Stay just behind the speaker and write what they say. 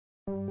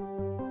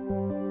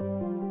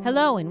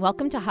Hello and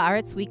welcome to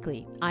Haaretz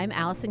Weekly. I'm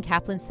Allison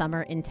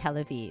Kaplan-Summer in Tel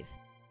Aviv.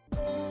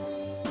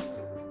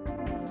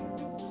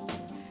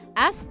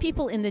 Ask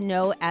people in the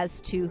know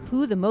as to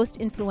who the most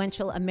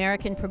influential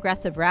American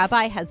progressive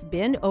rabbi has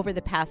been over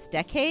the past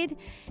decade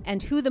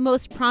and who the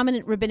most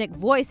prominent rabbinic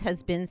voice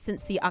has been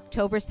since the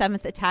October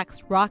 7th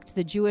attacks rocked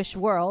the Jewish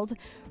world.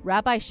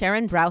 Rabbi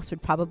Sharon Brous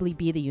would probably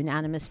be the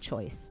unanimous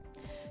choice.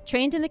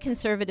 Trained in the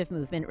conservative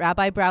movement,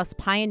 Rabbi Brous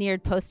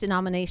pioneered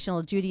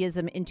post-denominational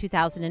Judaism in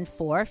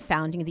 2004,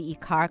 founding the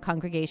Ikar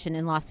congregation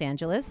in Los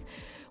Angeles,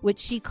 which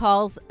she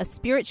calls a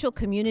spiritual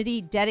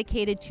community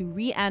dedicated to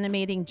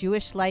reanimating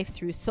Jewish life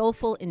through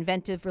soulful,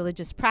 inventive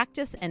religious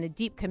practice and a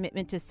deep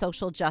commitment to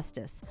social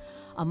justice,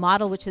 a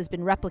model which has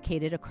been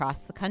replicated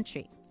across the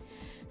country.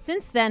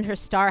 Since then, her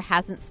star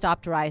hasn't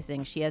stopped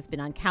rising. She has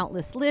been on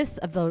countless lists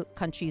of the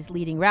country's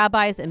leading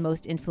rabbis and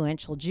most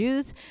influential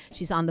Jews.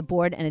 She's on the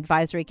board and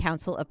advisory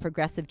council of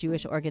progressive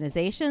Jewish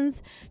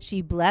organizations.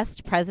 She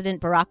blessed President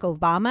Barack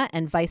Obama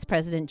and Vice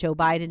President Joe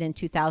Biden in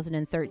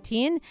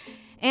 2013.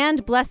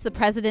 And blessed the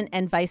president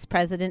and vice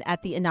president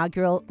at the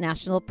inaugural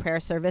National Prayer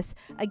Service,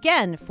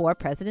 again for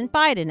President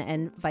Biden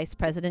and Vice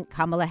President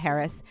Kamala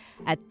Harris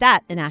at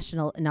that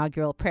national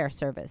inaugural prayer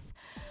service.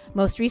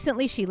 Most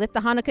recently, she lit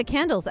the Hanukkah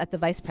candles at the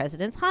vice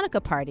president's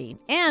Hanukkah party.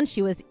 And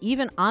she was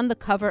even on the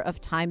cover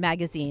of Time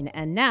magazine.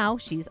 And now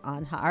she's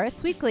on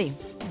Haaretz Weekly.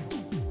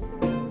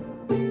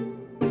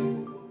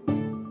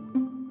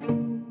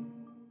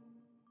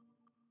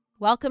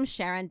 Welcome,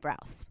 Sharon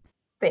Brous.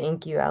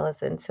 Thank you,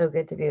 Allison. So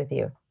good to be with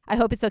you. I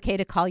hope it's okay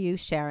to call you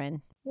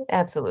Sharon.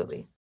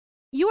 Absolutely.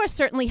 You are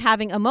certainly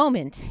having a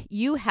moment.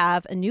 You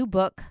have a new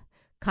book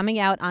coming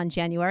out on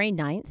January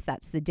 9th.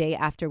 That's the day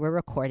after we're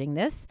recording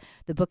this.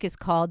 The book is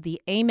called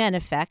The Amen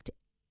Effect,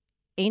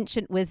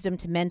 Ancient Wisdom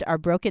to Mend Our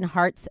Broken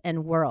Hearts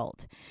and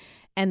World.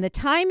 And the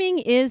timing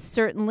is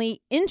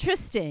certainly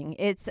interesting.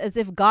 It's as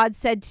if God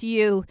said to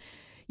you,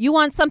 you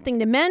want something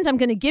to mend? I'm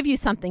going to give you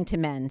something to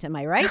mend. Am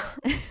I right?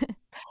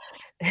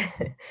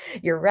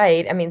 You're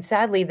right. I mean,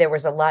 sadly, there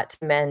was a lot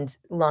to mend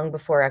long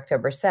before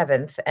October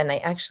 7th. And I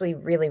actually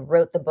really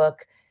wrote the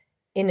book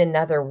in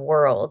another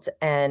world.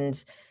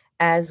 And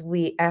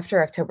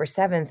after October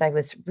 7th, I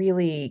was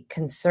really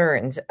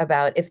concerned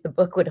about if the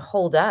book would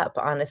hold up,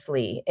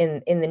 honestly,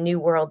 in the new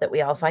world that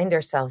we all find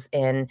ourselves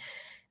in.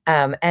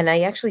 And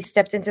I actually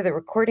stepped into the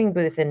recording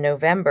booth in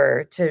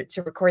November to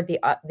record the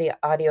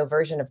audio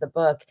version of the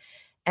book.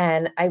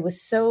 And I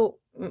was so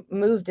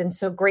moved and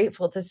so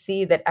grateful to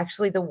see that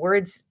actually the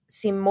words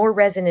seem more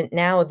resonant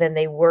now than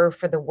they were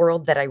for the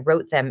world that I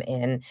wrote them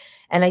in.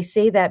 And I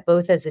say that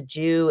both as a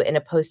Jew in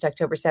a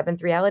post-October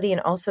 7th reality and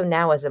also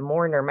now as a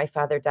mourner. My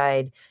father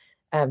died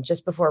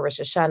just before Rosh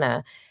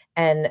Hashanah.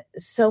 And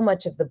so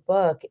much of the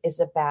book is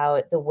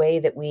about the way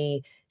that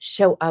we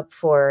show up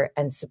for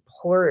and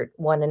support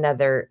one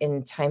another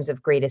in times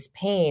of greatest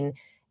pain.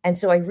 And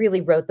so I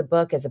really wrote the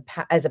book as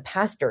a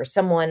pastor,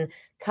 someone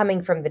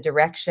coming from the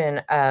direction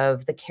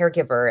of the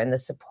caregiver and the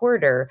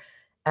supporter,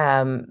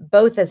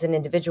 both as an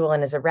individual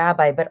and as a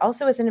rabbi, but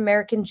also as an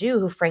American Jew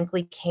who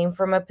frankly came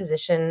from a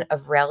position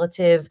of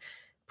relative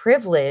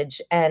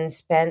privilege and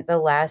spent the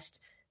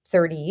last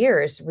 30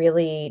 years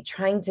really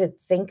trying to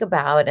think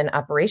about and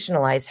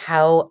operationalize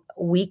how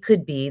we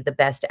could be the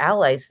best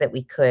allies that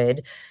we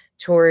could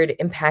toward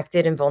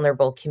impacted and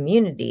vulnerable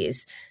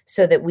communities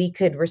so that we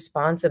could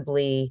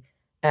responsibly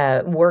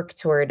work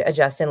toward a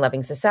just and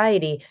loving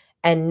society.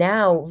 And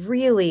now,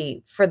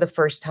 really, for the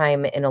first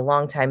time in a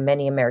long time,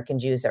 many American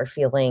Jews are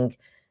feeling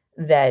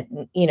that,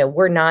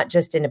 we're not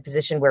just in a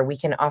position where we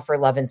can offer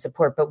love and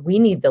support, but we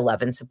need the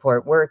love and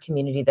support. We're a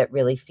community that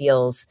really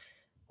feels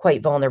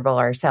quite vulnerable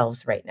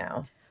ourselves right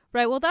now.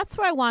 Right. Well, that's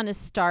where I want to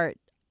start.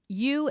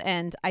 You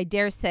and I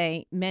dare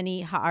say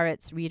many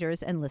Haaretz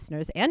readers and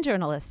listeners and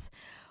journalists,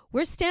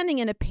 we're standing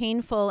in a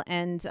painful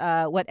and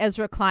what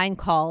Ezra Klein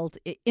called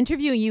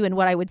interviewing you in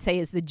what I would say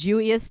is the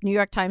Jewiest New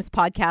York Times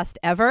podcast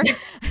ever.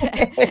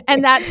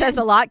 And that says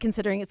a lot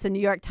considering it's the New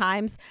York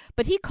Times.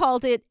 But he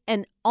called it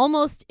an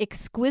almost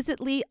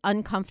exquisitely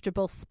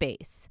uncomfortable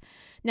space.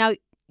 Now,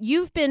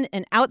 you've been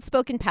an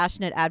outspoken,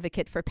 passionate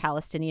advocate for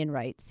Palestinian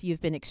rights. You've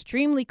been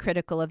extremely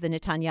critical of the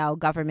Netanyahu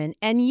government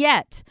and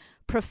yet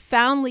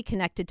profoundly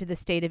connected to the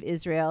state of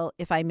Israel,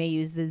 if I may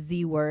use the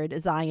Z word,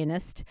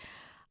 Zionist.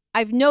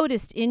 I've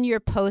noticed in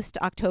your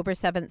post-October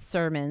 7th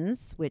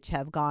sermons, which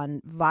have gone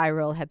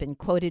viral, have been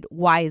quoted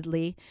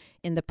widely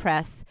in the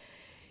press,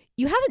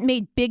 you haven't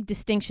made big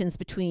distinctions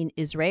between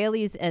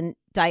Israelis and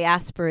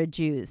diaspora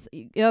Jews.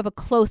 You have a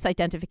close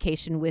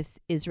identification with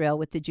Israel,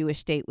 with the Jewish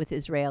state, with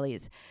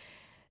Israelis.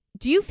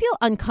 Do you feel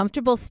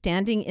uncomfortable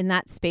standing in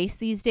that space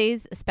these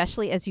days,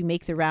 especially as you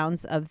make the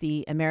rounds of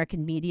the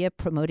American media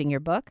promoting your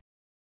book?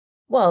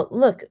 Well,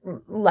 look,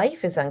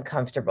 life is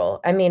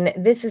uncomfortable. I mean,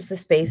 this is the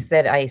space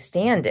that I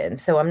stand in,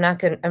 so I'm not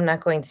going to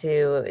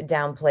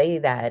downplay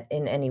that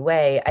in any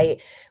way.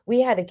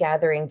 We had a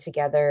gathering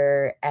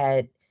together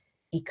at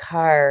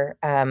Ikar.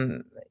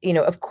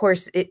 Of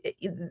course,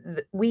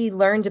 we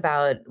learned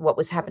about what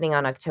was happening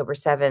on October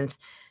 7th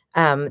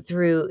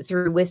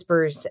through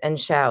whispers and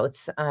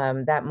shouts.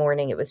 That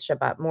morning, it was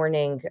Shabbat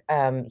morning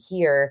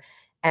here.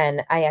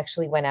 And I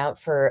actually went out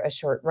for a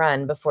short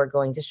run before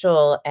going to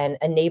shul, and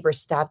a neighbor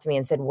stopped me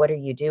and said, "What are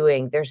you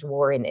doing? There's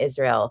war in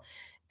Israel."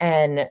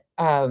 And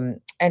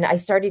I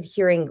started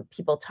hearing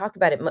people talk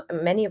about it.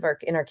 Many of our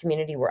in our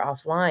community were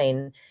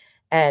offline,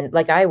 and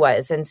like I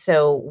was, and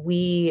so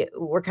we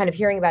were kind of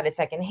hearing about it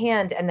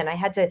secondhand. And then I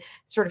had to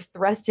sort of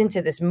thrust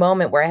into this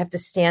moment where I have to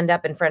stand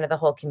up in front of the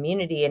whole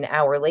community an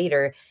hour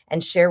later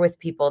and share with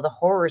people the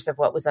horrors of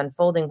what was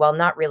unfolding, while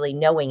not really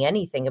knowing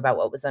anything about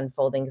what was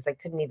unfolding, because I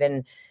couldn't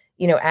even,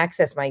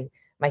 access my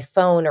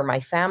phone or my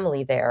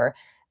family there.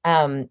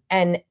 And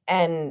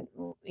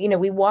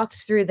we walked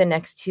through the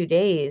next 2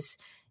 days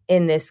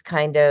in this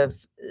kind of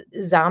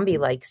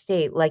zombie-like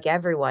state, like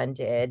everyone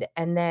did.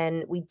 And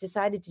then we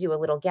decided to do a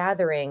little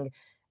gathering,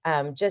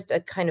 just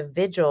a kind of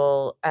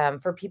vigil,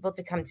 for people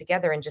to come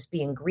together and just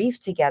be in grief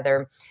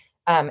together,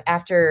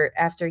 after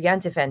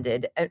Yantif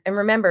ended. And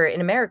remember,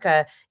 in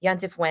America,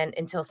 Yantif went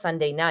until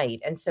Sunday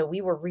night. And so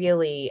we were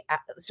really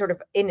sort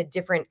of in a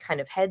different kind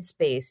of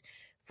headspace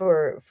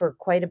for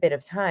quite a bit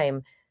of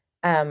time.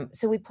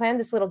 So we planned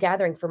this little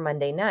gathering for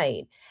Monday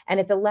night. And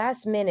at the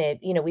last minute,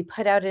 we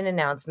put out an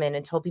announcement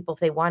and told people if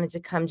they wanted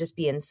to come just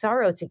be in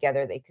sorrow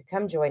together, they could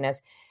come join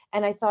us.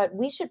 And I thought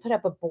we should put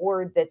up a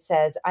board that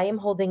says, "I am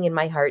holding in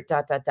my heart, ...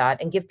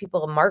 and give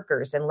people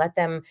markers and let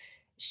them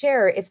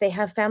share if they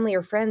have family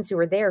or friends who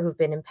are there who've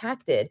been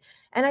impacted.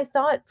 And I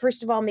thought,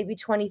 first of all, maybe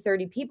 20,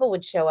 30 people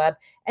would show up,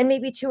 and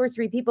maybe 2 or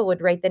 3 people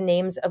would write the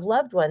names of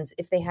loved ones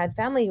if they had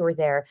family who were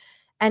there.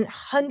 And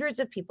hundreds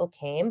of people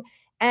came.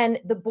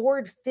 And the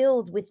board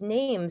filled with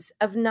names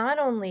of not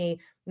only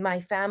my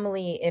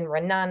family in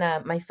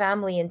Ra'anana, my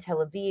family in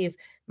Tel Aviv,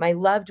 my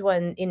loved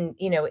one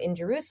in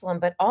Jerusalem,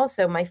 but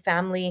also my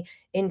family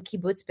in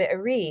Kibbutz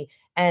Be'eri,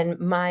 and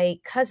my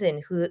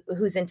cousin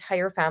whose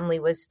entire family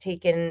was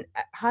taken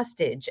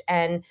hostage,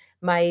 and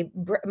my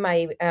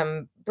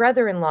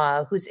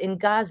brother-in-law who's in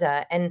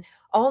Gaza. And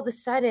all of a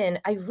sudden,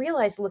 I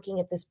realized, looking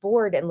at this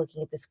board and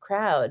looking at this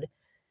crowd,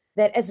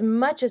 that as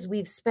much as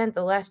we've spent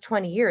the last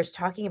 20 years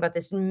talking about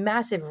this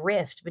massive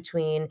rift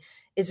between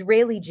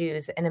Israeli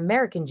Jews and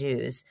American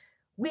Jews,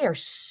 we are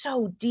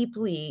so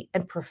deeply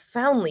and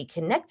profoundly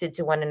connected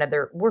to one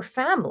another. We're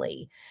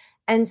family.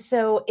 And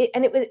so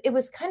it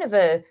was kind of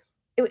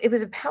it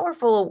was a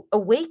powerful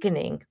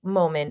awakening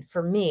moment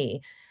for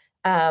me.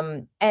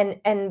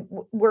 And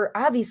we're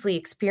obviously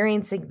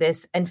experiencing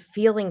this and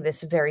feeling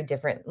this very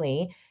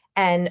differently.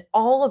 And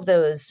all of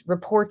those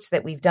reports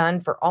that we've done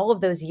for all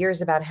of those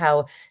years about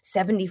how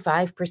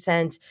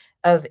 75%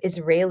 of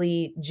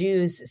Israeli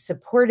Jews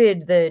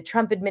supported the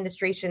Trump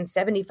administration,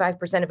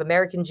 75% of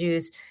American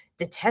Jews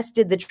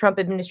detested the Trump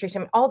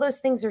administration, all those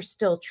things are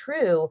still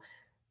true,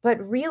 but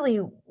really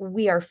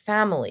we are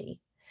family.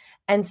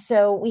 And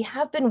so we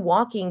have been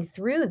walking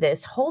through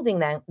this, holding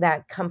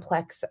that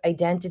complex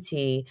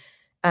identity,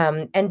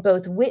 and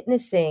both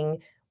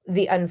witnessing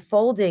the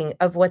unfolding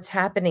of what's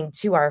happening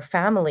to our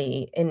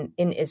family in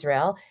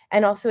Israel,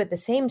 and also at the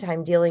same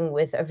time dealing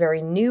with a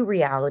very new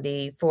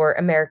reality for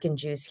American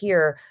Jews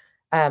here,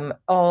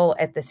 all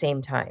at the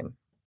same time.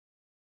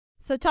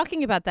 So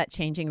talking about that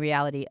changing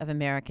reality of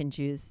American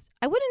Jews,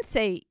 I wouldn't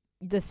say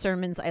the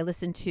sermons I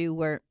listened to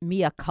were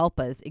mea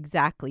culpas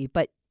exactly,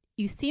 but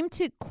you seem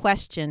to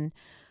question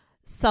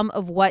some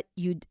of what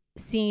you'd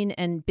seen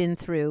and been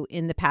through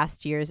in the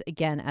past years,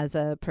 again, as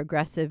a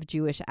progressive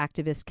Jewish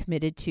activist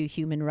committed to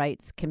human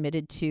rights,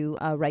 committed to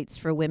rights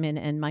for women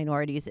and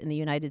minorities in the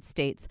United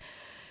States.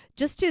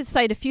 Just to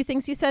cite a few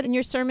things you said in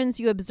your sermons,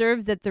 you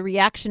observed that the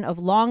reaction of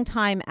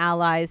longtime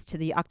allies to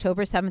the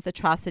October 7th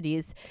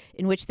atrocities,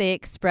 in which they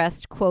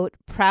expressed, quote,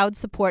 proud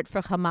support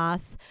for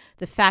Hamas,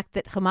 the fact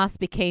that Hamas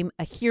became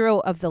a hero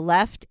of the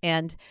left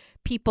and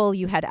people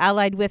you had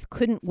allied with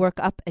couldn't work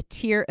up a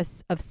tear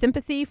of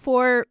sympathy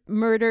for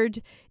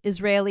murdered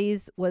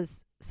Israelis,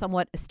 was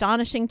somewhat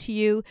astonishing to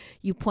you.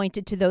 You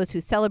pointed to those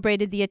who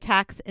celebrated the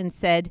attacks and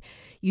said,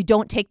 you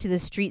don't take to the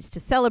streets to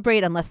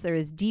celebrate unless there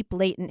is deep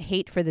latent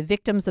hate for the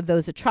victims of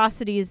those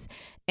atrocities,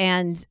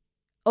 and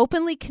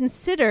openly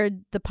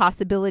considered the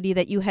possibility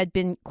that you had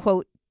been,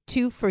 quote,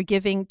 too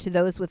forgiving to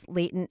those with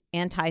latent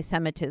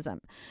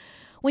anti-Semitism.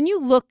 When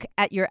you look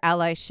at your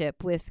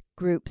allyship with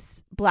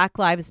groups, Black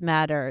Lives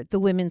Matter, the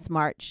Women's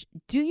March,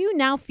 do you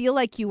now feel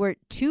like you were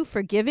too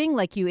forgiving,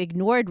 like you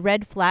ignored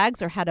red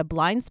flags or had a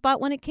blind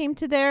spot when it came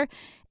to their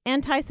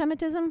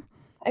anti-Semitism?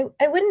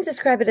 I wouldn't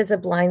describe it as a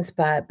blind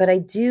spot, but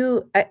I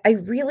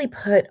really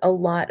put a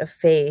lot of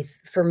faith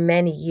for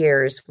many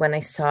years when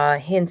I saw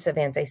hints of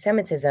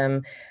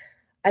anti-Semitism.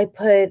 I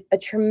put a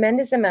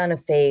tremendous amount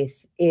of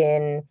faith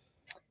in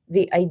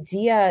the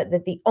idea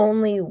that the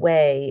only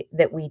way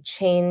that we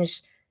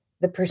change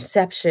the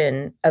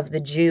perception of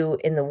the Jew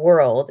in the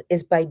world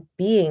is by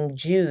being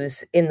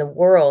Jews in the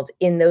world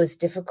in those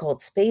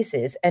difficult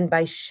spaces and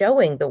by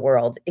showing the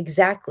world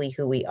exactly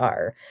who we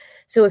are.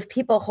 So if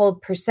people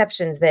hold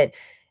perceptions that,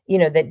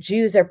 that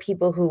Jews are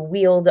people who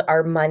wield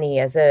our money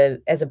as a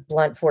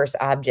blunt force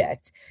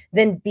object,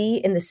 then be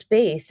in the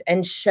space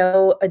and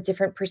show a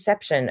different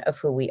perception of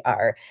who we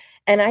are.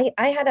 And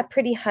I had a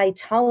pretty high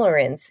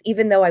tolerance,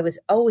 even though I was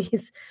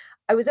always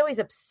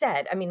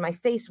upset. I mean, my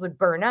face would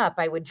burn up.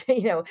 I would,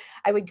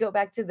 I would go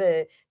back to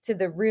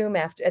the room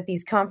after at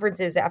these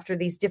conferences after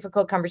these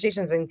difficult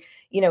conversations and,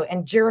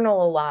 and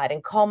journal a lot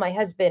and call my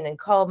husband and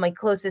call my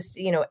closest,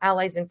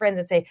 allies and friends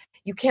and say,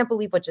 you can't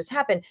believe what just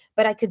happened.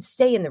 But I could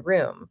stay in the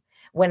room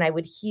when I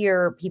would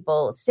hear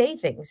people say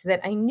things that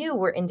I knew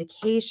were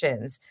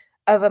indications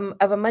of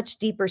a much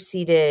deeper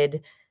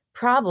seated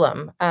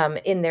problem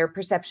in their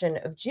perception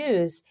of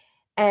Jews.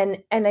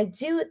 And I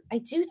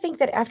do think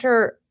that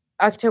after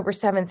October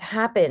 7th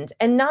happened,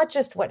 and not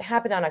just what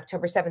happened on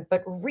October 7th,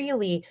 but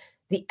really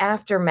the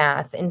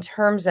aftermath in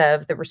terms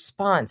of the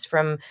response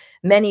from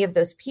many of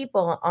those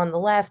people on the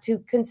left who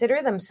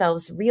consider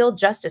themselves real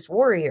justice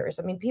warriors.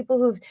 I mean, people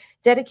who've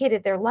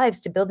dedicated their lives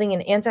to building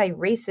an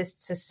anti-racist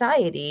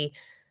society,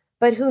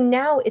 but who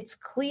now it's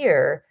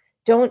clear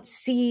don't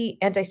see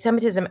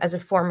anti-Semitism as a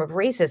form of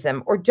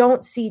racism, or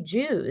don't see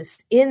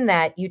Jews in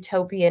that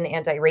utopian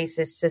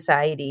anti-racist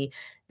society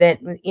that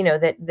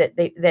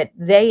that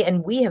they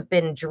and we have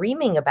been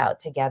dreaming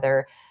about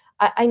together.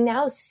 I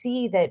now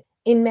see that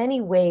in many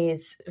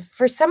ways,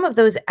 for some of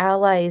those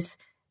allies,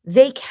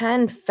 they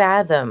can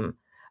fathom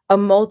a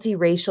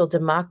multiracial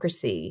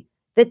democracy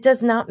that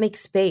does not make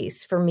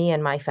space for me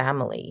and my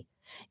family,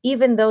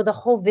 even though the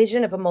whole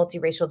vision of a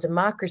multiracial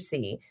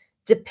democracy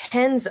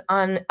depends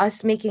on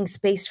us making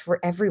space for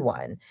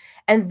everyone.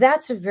 And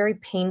that's a very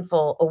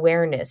painful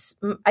awareness.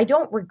 I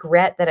don't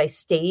regret that I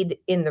stayed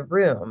in the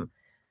room.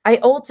 I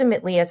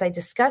ultimately, as I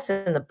discuss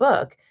in the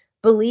book,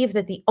 believe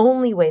that the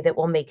only way that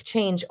will make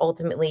change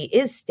ultimately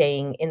is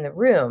staying in the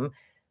room.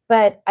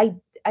 But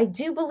I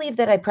do believe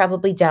that I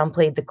probably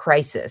downplayed the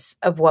crisis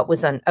of what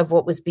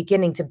was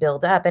beginning to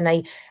build up. And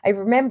I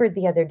remembered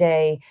the other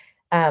day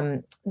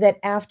that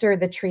after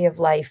the Tree of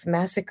Life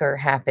massacre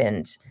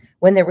happened,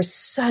 when there was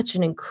such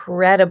an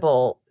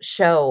incredible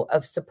show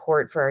of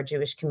support for our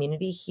Jewish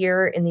community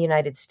here in the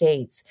United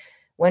States,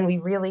 when we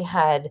really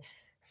had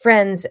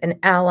friends and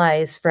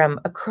allies from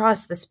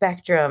across the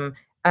spectrum,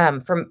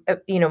 from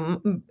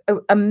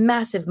a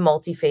massive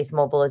multi-faith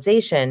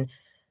mobilization,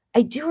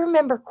 I do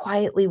remember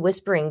quietly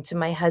whispering to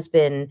my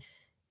husband,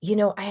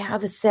 I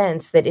have a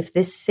sense that if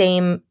this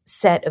same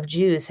set of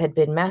Jews had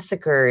been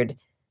massacred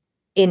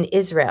in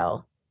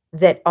Israel,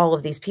 that all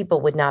of these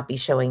people would not be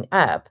showing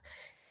up.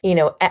 And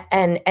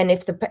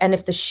if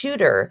the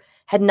shooter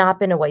had not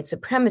been a white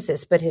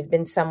supremacist, but had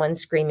been someone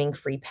screaming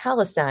free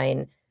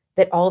Palestine,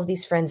 that all of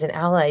these friends and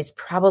allies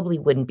probably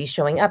wouldn't be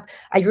showing up.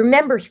 I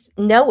remember,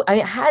 I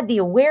had the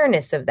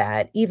awareness of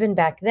that even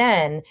back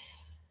then.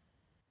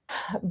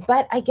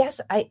 But I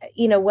guess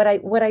what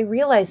I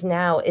realize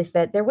now is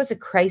that there was a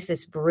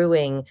crisis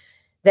brewing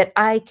that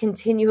I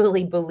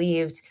continually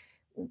believed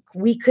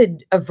we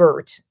could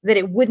avert, that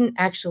it wouldn't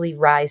actually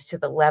rise to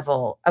the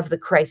level of the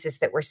crisis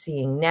that we're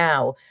seeing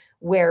now,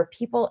 where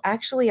people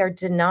actually are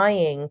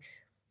denying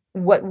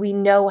what we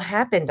know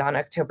happened on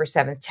October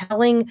 7th,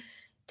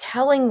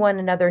 telling one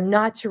another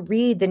not to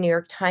read the New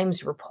York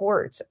Times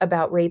reports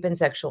about rape and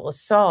sexual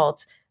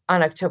assault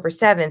on October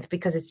 7th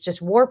because it's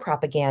just war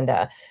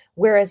propaganda.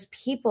 Whereas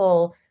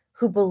people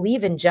who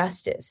believe in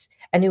justice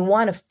and who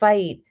want to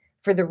fight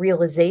for the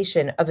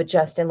realization of a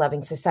just and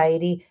loving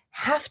society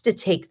have to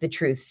take the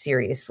truth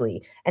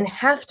seriously and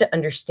have to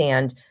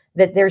understand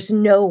that there's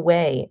no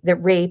way that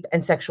rape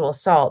and sexual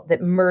assault,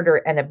 that murder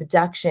and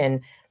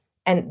abduction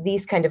and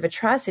these kind of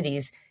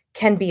atrocities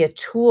can be a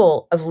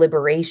tool of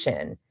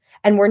liberation.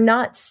 And we're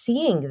not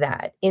seeing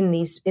that in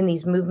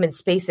these movement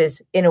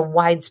spaces in a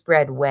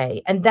widespread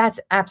way. And that's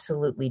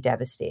absolutely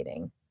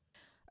devastating.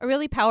 A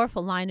really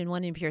powerful line in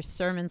one of your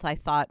sermons, I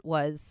thought,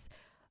 was,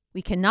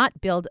 "We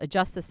cannot build a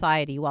just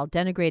society while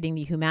denigrating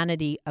the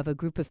humanity of a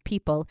group of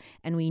people,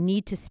 and we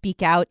need to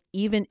speak out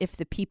even if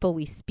the people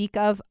we speak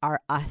of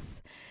are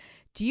us."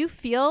 Do you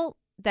feel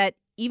that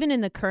even in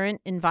the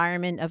current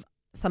environment of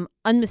some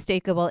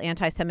unmistakable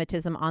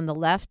anti-Semitism on the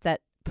left,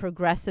 that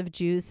progressive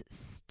Jews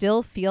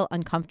still feel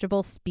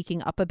uncomfortable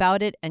speaking up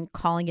about it and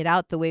calling it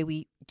out the way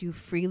we do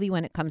freely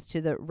when it comes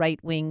to the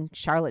right-wing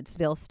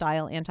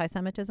Charlottesville-style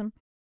anti-Semitism?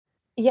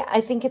 Yeah,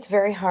 I think it's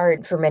very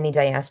hard for many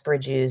diaspora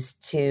Jews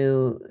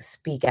to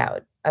speak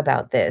out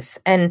about this.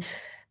 And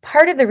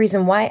part of the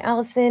reason why,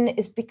 Allison,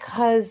 is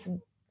because of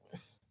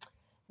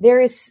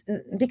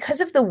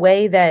the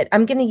way that,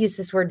 I'm going to use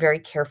this word very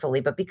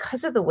carefully, but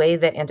because of the way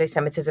that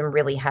anti-Semitism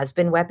really has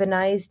been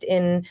weaponized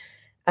in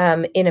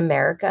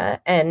America.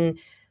 And,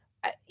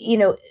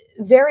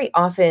 very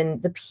often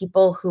the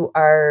people who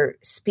are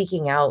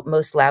speaking out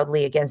most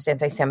loudly against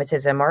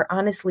anti-Semitism are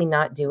honestly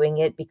not doing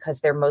it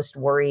because they're most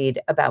worried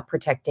about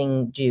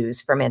protecting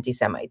Jews from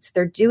anti-Semites.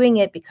 They're doing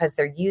it because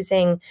they're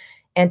using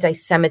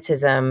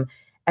anti-Semitism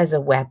as a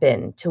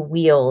weapon to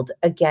wield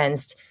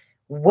against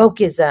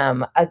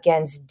wokeism,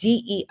 against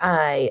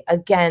DEI,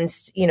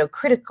 against,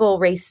 critical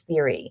race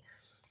theory.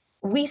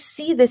 we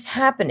see this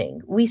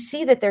happening. We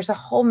see that there's a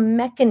whole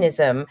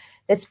mechanism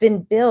that's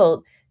been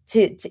built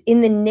to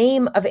in the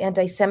name of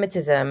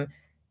anti-Semitism,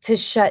 to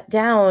shut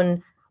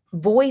down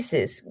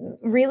voices,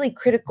 really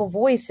critical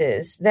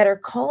voices that are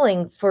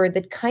calling for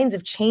the kinds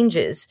of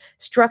changes,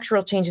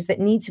 structural changes that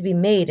need to be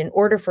made in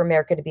order for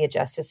America to be a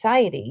just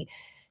society.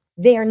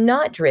 They are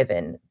not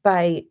driven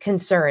by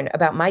concern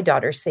about my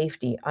daughter's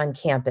safety on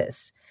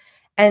campus.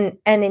 And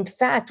in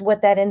fact,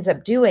 what that ends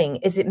up doing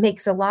is it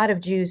makes a lot of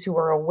Jews who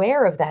are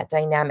aware of that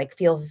dynamic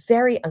feel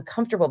very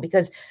uncomfortable,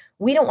 because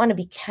we don't want to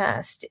be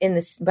cast in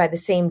this by the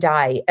same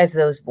die as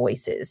those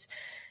voices.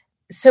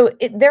 So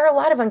there are a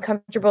lot of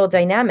uncomfortable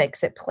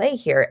dynamics at play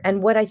here.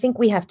 And what I think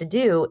we have to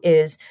do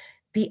is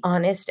be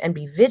honest and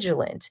be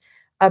vigilant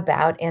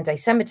about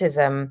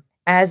anti-Semitism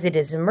as it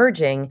is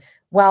emerging,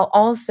 while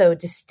also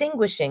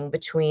distinguishing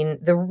between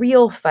the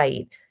real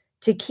fight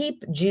to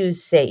keep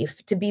Jews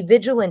safe, to be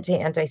vigilant to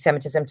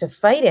anti-Semitism, to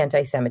fight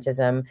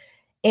anti-Semitism,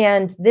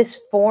 and this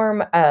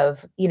form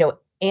of,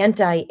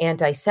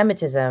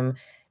 anti-Semitism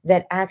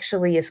that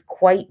actually is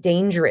quite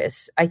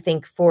dangerous, I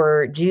think,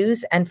 for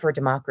Jews and for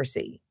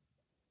democracy.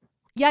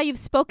 Yeah, you've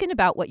spoken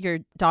about what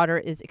your daughter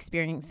is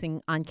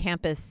experiencing on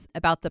campus,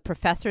 about the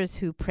professors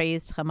who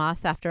praised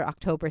Hamas after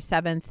October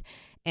 7th.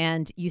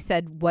 And you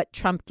said what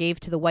Trump gave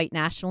to the white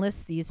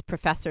nationalists, these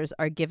professors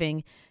are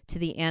giving to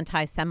the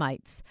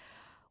anti-Semites.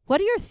 What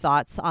are your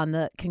thoughts on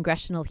the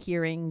congressional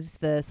hearings,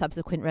 the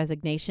subsequent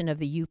resignation of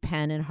the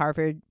UPenn and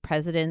Harvard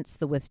presidents,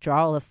 the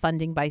withdrawal of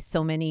funding by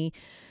so many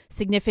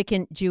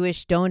significant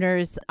Jewish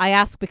donors? I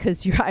ask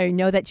because I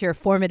know that your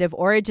formative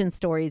origin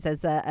stories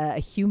as a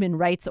human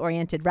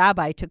rights-oriented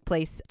rabbi took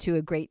place to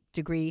a great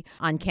degree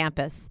on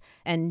campus.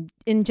 And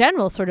in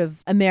general, sort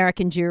of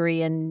American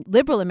Jewry and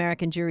liberal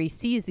American Jewry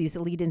sees these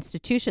elite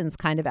institutions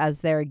kind of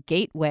as their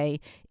gateway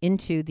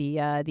into the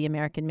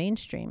American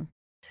mainstream.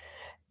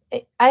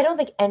 I don't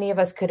think any of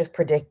us could have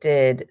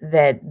predicted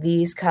that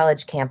these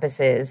college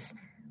campuses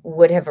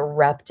would have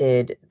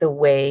erupted the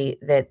way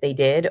that they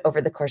did over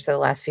the course of the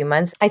last few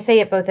months. I say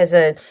it both as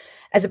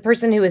a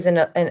person who is an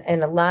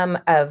alum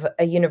of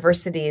a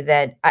university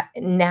that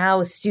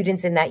now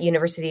students in that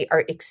university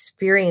are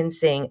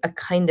experiencing a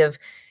kind of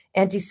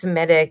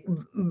anti-Semitic,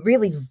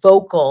 really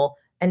vocal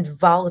and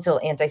volatile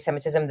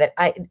anti-Semitism that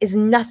is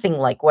nothing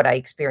like what I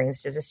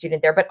experienced as a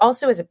student there, but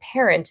also as a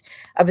parent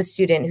of a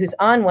student who's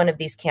on one of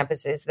these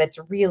campuses that's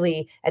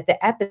really at the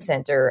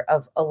epicenter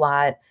of a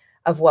lot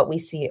of what we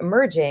see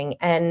emerging.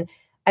 And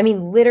I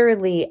mean,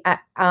 literally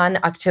on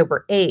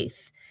October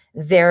 8th,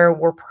 there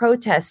were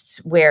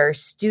protests where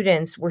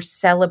students were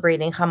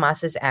celebrating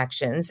Hamas's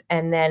actions,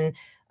 and then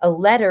a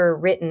letter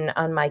written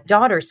on my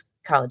daughter's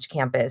college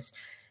campus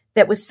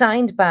that was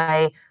signed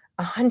by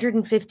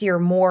 150 or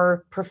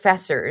more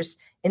professors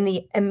in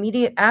the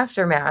immediate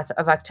aftermath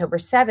of October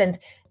 7th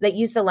that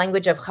used the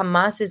language of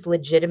Hamas's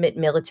legitimate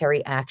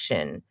military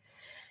action.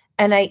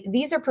 And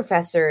these are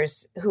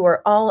professors who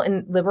are all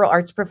in liberal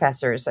arts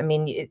professors. I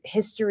mean,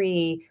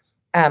 history,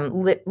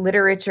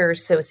 literature,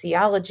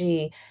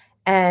 sociology,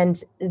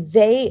 and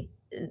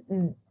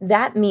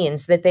that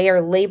means that they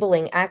are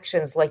labeling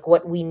actions like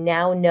what we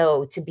now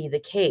know to be the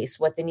case,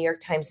 what the New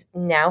York Times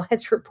now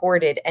has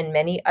reported, and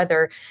many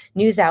other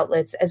news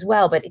outlets as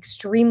well, but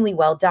extremely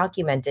well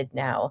documented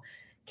now,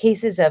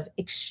 cases of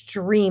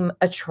extreme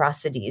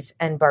atrocities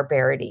and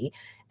barbarity.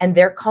 And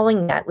they're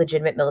calling that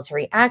legitimate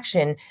military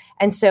action.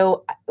 And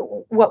so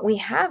what we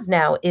have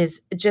now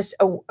is just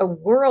a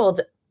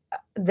world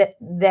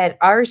that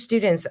our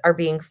students are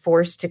being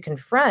forced to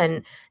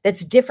confront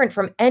that's different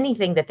from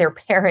anything that their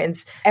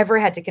parents ever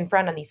had to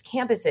confront on these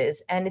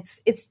campuses. And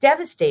it's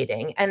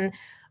devastating. And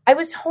I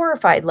was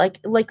horrified,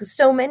 like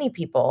so many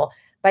people,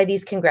 by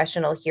these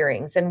congressional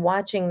hearings and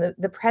watching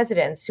the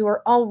presidents, who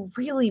are all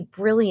really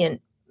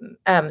brilliant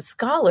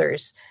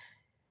scholars,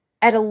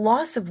 at a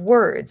loss of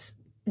words,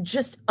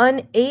 just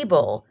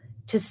unable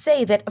to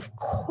say that, of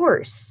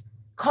course,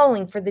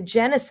 calling for the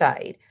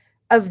genocide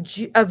of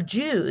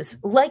Jews,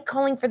 like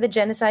calling for the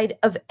genocide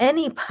of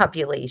any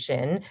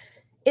population,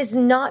 is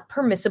not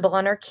permissible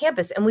on our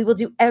campus. And we will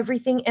do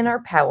everything in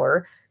our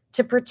power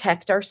to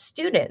protect our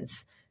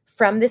students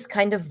from this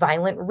kind of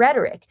violent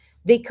rhetoric.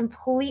 They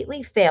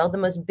completely failed the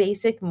most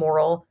basic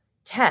moral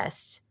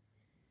test.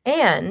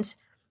 And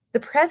the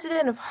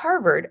president of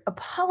Harvard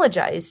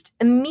apologized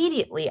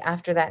immediately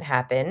after that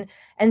happened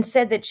and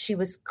said that she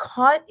was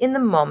caught in the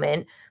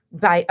moment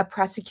by a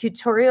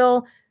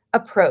prosecutorial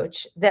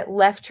approach that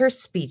left her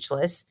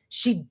speechless.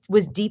 She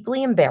was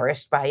deeply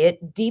embarrassed by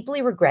it,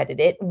 deeply regretted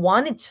it,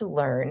 wanted to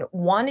learn,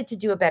 wanted to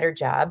do a better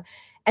job,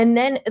 and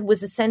then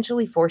was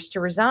essentially forced to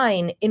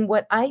resign in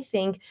what I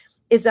think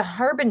is a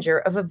harbinger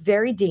of a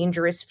very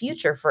dangerous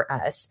future for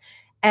us.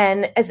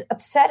 And as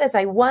upset as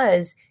I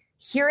was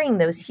hearing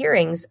those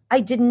hearings, I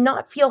did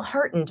not feel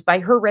heartened by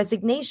her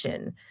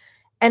resignation.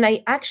 And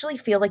I actually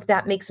feel like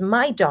that makes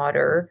my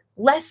daughter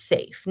less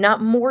safe,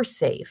 not more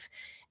safe.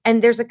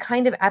 And there's a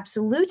kind of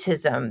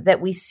absolutism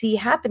that we see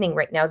happening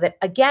right now that,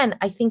 again,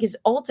 I think is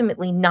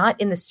ultimately not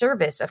in the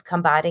service of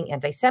combating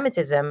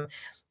anti-Semitism.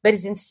 but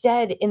is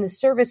instead in the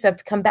service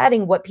of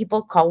combating what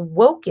people call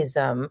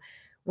wokeism,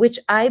 which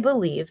I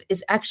believe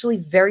is actually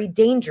very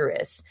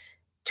dangerous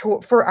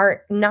for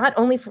our, not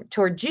only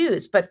toward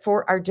Jews, but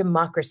for our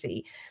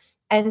democracy.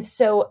 And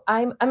so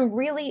I'm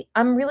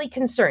really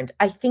concerned.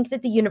 I think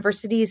that the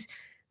universities,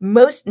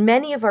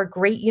 many of our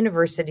great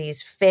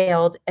universities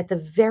failed at the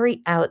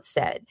very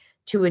outset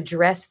to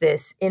address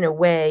this in a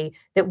way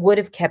that would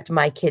have kept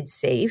my kids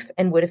safe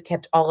and would have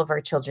kept all of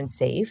our children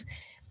safe.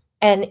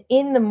 And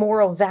in the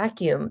moral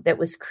vacuum that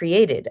was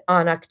created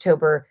on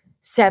October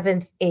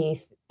 7th,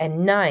 8th,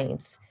 and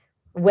 9th,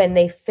 when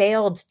they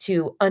failed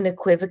to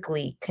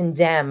unequivocally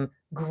condemn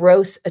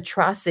gross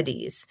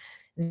atrocities,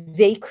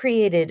 they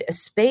created a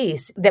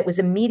space that was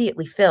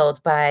immediately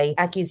filled by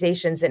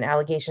accusations and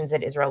allegations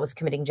that Israel was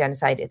committing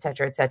genocide, et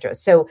cetera, et cetera.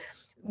 So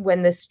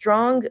when the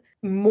strong,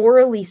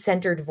 morally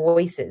centered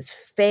voices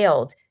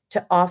failed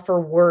to offer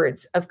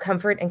words of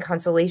comfort and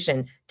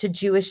consolation to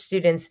Jewish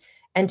students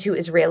and to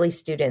Israeli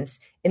students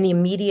in the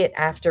immediate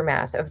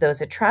aftermath of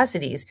those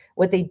atrocities,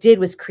 what they did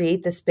was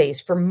create the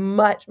space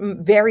for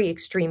very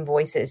extreme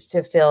voices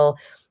to fill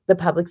the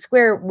public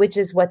square, which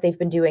is what they've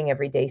been doing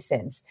every day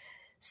since.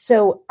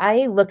 So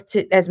I look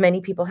to, as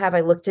many people have,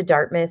 I look to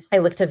Dartmouth, I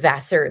look to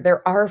Vassar.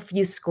 There are a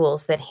few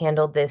schools that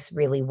handled this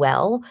really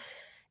well.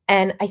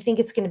 And I think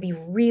it's going to be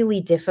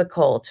really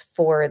difficult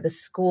for the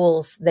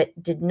schools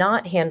that did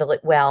not handle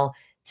it well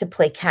to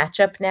play catch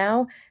up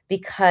now,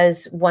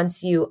 because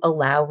once you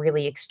allow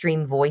really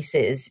extreme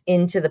voices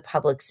into the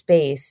public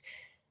space,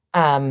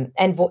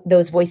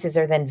 those voices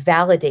are then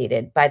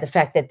validated by the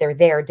fact that they're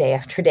there day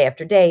after day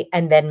after day,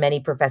 and then many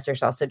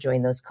professors also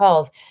join those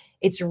calls,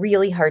 it's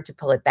really hard to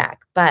pull it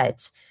back.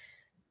 But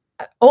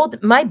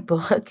my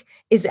book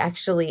is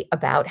actually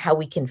about how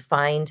we can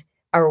find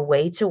our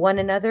way to one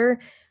another,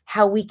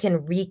 how we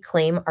can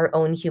reclaim our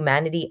own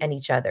humanity and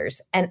each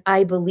other's. And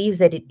I believe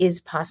that it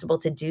is possible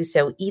to do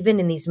so even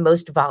in these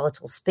most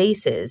volatile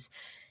spaces.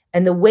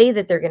 And the way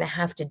that they're going to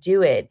have to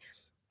do it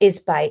is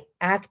by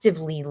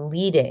actively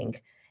leading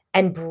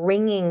and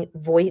bringing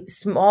very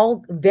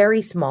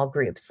small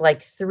groups,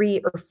 like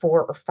 3 or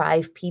 4 or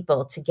 5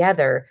 people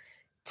together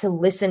to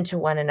listen to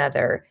one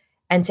another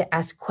and to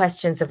ask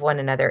questions of one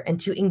another and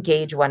to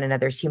engage one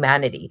another's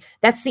humanity.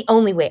 That's the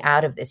only way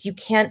out of this. You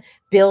can't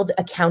build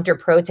a counter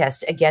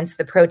protest against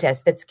the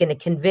protest that's going to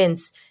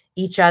convince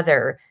each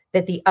other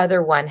that the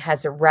other one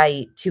has a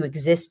right to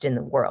exist in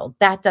the world.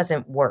 That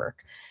doesn't work.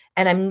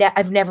 And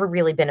I've never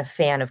really been a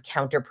fan of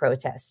counter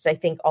protests. I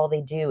think all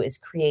they do is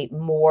create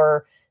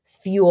more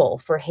fuel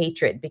for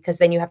hatred, because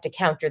then you have to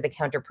counter the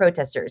counter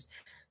protesters.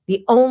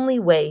 The only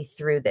way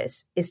through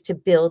this is to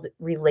build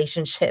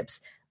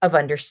relationships of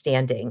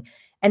understanding.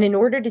 And in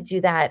order to do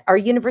that, our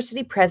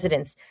university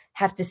presidents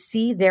have to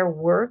see their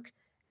work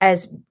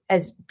as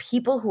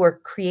people who are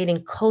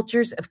creating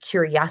cultures of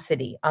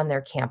curiosity on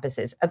their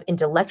campuses, of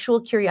intellectual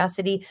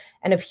curiosity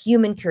and of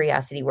human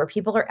curiosity, where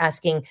people are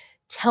asking,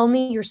 tell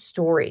me your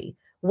story.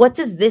 What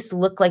does this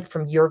look like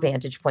from your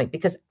vantage point?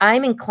 Because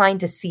I'm inclined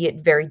to see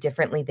it very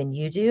differently than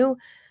you do.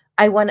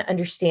 I want to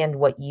understand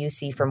what you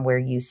see from where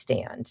you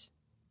stand.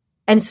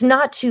 And it's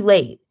not too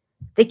late.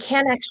 They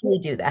can actually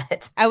do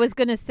that. I was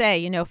going to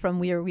say, from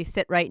where we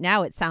sit right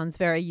now, it sounds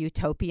very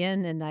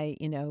utopian,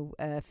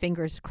 and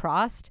fingers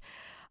crossed.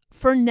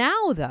 For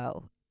now,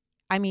 though,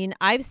 I mean,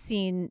 I've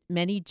seen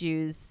many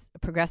Jews,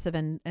 progressive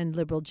and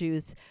liberal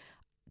Jews,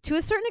 to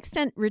a certain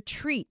extent,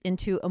 retreat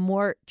into a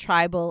more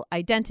tribal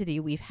identity.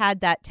 We've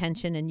had that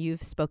tension, and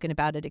you've spoken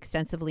about it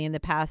extensively in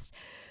the past,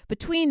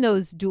 between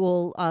those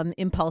dual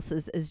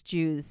impulses as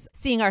Jews,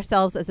 seeing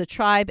ourselves as a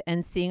tribe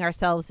and seeing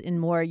ourselves in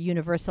more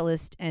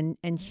universalist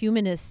and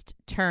humanist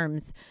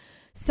terms.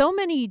 So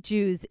many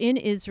Jews in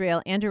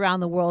Israel and around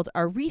the world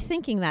are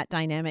rethinking that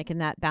dynamic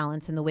and that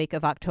balance in the wake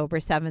of October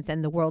 7th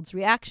and the world's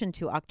reaction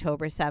to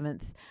October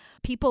 7th.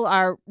 People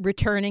are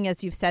returning,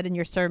 as you've said in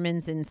your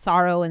sermons, in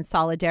sorrow and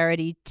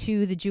solidarity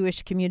to the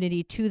Jewish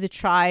community, to the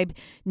tribe,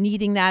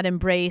 needing that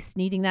embrace,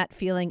 needing that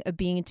feeling of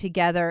being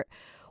together.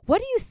 What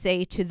do you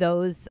say to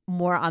those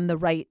more on the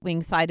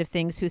right-wing side of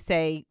things who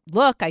say,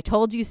 look, I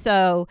told you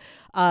so,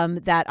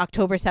 that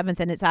October 7th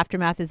and its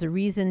aftermath is a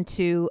reason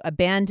to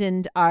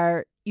abandon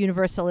our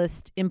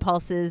universalist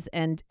impulses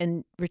and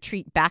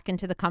retreat back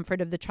into the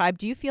comfort of the tribe?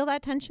 Do you feel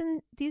that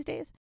tension these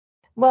days?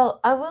 Well,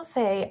 I will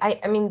say,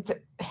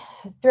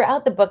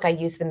 throughout the book, I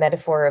use the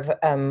metaphor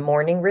of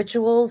mourning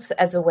rituals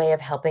as a way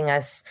of helping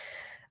us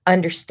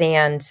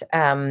understand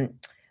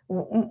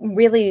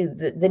really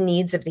the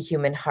needs of the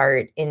human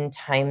heart in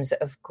times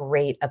of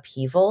great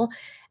upheaval.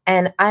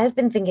 And I've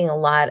been thinking a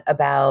lot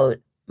about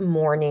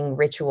mourning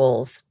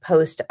rituals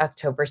post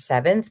October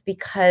 7th,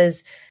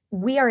 because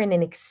we are in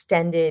an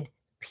extended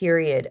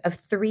period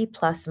of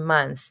 3+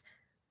 months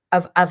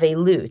of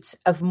avelut,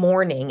 of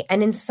mourning.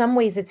 And in some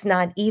ways, it's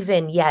not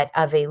even yet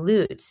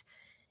avelut.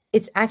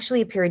 It's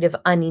actually a period of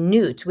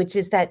aninut, which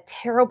is that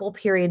terrible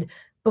period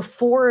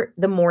before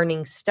the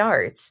mourning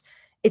starts.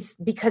 It's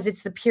because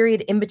it's the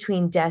period in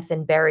between death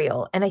and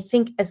burial. And I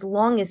think as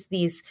long as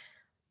these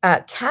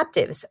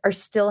captives are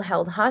still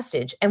held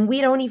hostage, and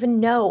we don't even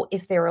know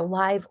if they're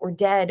alive or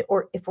dead,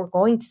 or if we're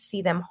going to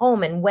see them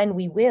home, and when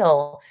we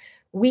will.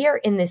 We are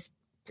in this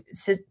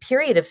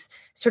period of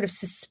sort of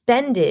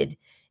suspended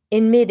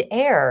in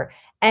midair.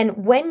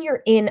 And when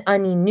you're in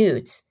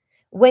aninut,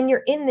 when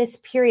you're in this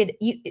period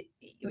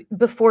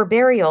before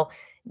burial,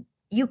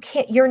 you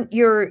can't,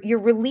 you're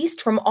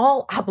released from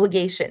all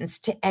obligations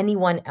to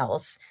anyone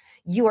else.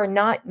 You are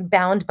not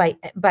bound by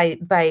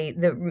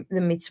the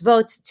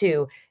mitzvot,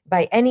 to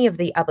by any of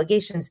the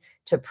obligations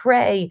to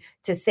pray,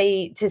 to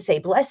say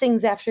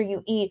blessings after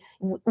you eat.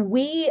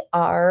 We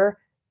are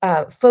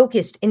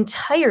focused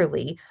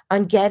entirely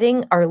on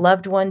getting our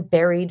loved one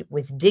buried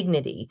with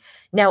dignity.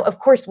 Now, of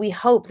course, we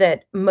hope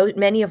that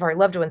many of our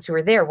loved ones who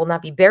are there will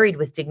not be buried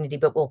with dignity,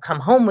 but will come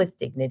home with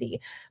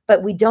dignity.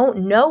 But we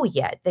don't know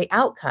yet the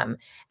outcome.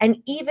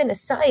 And even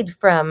aside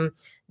from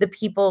the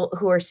people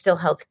who are still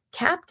held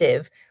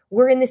captive,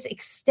 we're in this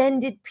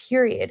extended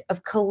period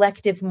of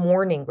collective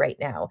mourning right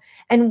now.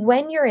 And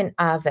when you're in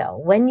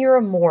Avel, when you're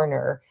a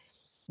mourner,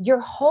 your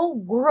whole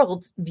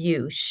world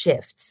view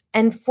shifts.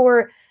 And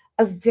for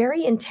a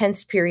very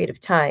intense period of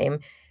time,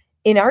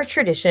 in our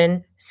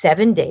tradition,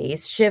 7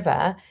 days,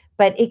 Shiva,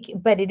 but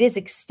it is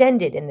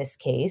extended in this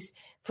case.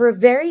 For a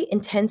very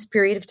intense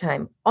period of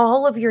time,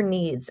 all of your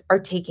needs are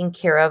taken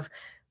care of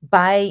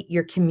by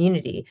your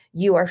community.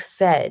 You are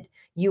fed.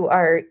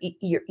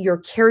 You're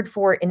cared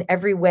for in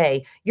every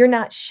way. You're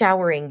not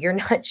showering. You're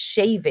not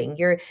shaving.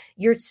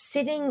 You're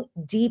sitting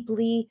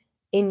deeply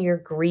in your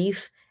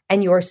grief,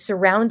 and you're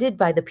surrounded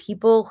by the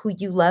people who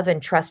you love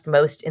and trust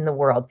most in the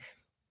world.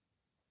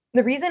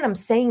 The reason I'm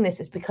saying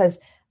this is because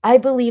I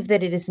believe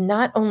that it is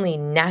not only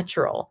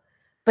natural,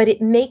 but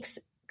it makes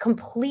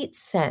complete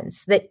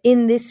sense that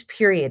in this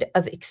period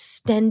of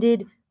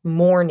extended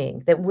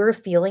mourning that we're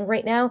feeling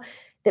right now,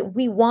 that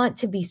we want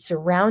to be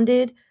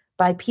surrounded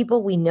by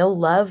people we know,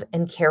 love,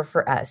 and care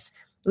for us.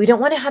 We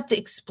don't want to have to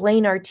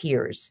explain our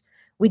tears.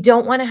 We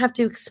don't want to have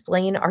to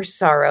explain our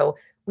sorrow.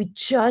 We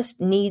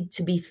just need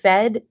to be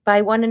fed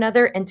by one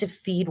another and to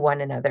feed one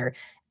another.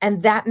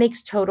 And that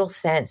makes total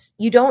sense.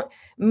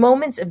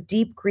 Moments of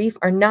deep grief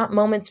are not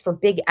moments for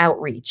big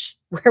outreach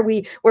where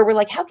we're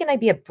like, how can I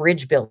be a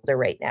bridge builder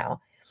right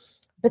now?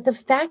 But the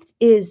fact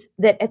is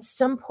that at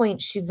some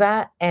point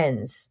Shiva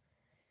ends.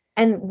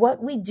 And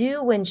what we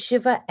do when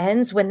Shiva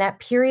ends, when that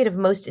period of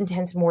most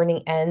intense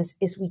mourning ends,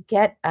 is we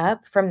get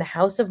up from the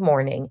house of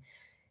mourning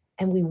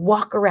and we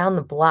walk around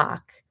the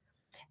block.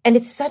 And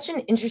it's such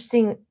an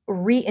interesting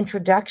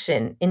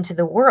reintroduction into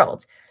the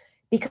world.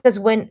 Because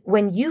when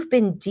you've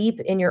been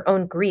deep in your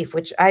own grief,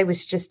 which I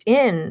was just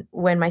in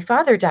when my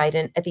father died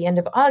at the end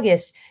of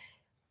August,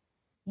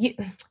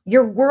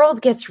 your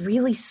world gets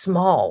really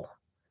small,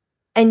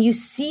 and you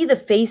see the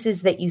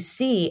faces that you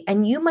see,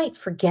 and you might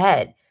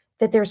forget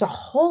that there's a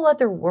whole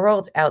other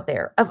world out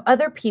there of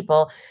other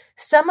people,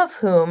 some of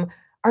whom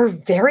are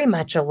very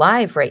much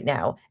alive right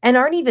now and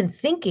aren't even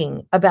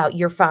thinking about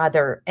your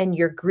father and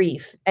your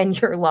grief and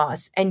your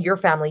loss and your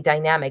family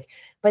dynamic,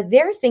 but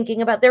they're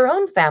thinking about their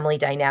own family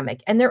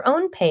dynamic and their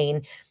own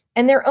pain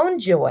and their own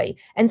joy.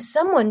 And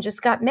someone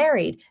just got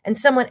married, and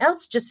someone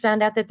else just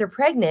found out that they're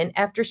pregnant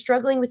after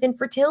struggling with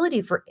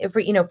infertility for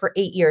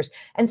 8 years.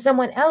 And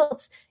someone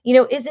else,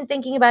 isn't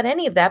thinking about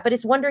any of that, but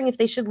is wondering if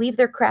they should leave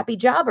their crappy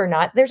job or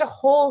not. There's a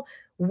whole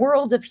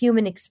world of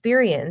human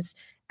experience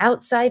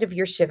outside of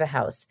your Shiva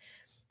house.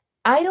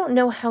 I don't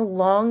know how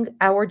long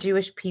our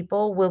Jewish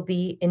people will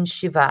be in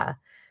Shiva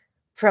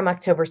from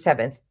October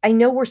 7th. I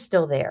know we're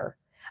still there.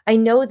 I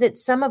know that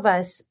some of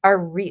us are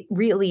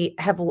really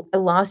have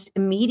lost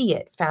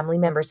immediate family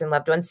members and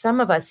loved ones. Some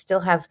of us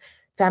still have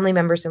family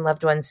members and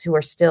loved ones who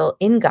are still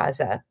in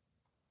Gaza.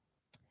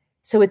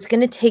 So it's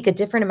going to take a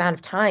different amount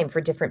of time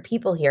for different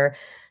people here.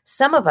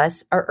 Some of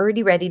us are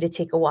already ready to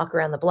take a walk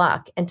around the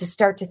block and to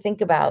start to think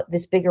about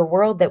this bigger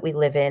world that we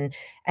live in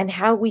and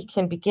how we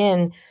can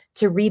begin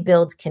to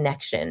rebuild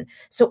connection.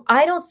 So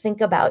I don't think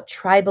about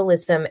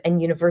tribalism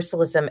and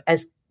universalism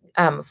as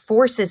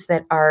forces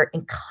that are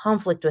in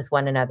conflict with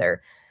one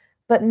another,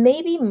 but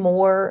maybe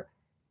more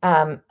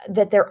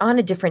that they're on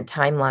a different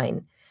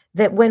timeline,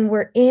 that when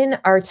we're in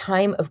our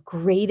time of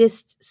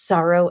greatest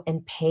sorrow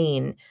and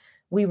pain,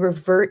 we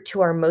revert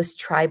to our most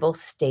tribal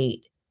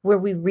state, where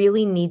we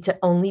really need to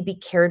only be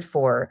cared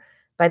for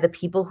by the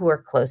people who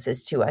are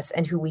closest to us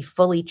and who we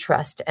fully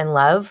trust and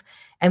love.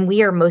 And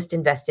we are most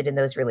invested in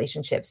those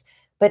relationships.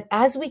 But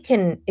as we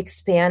can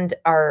expand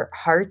our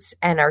hearts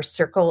and our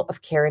circle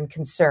of care and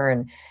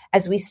concern,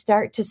 as we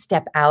start to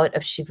step out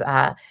of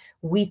Shiva,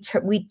 we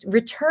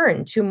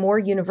return to more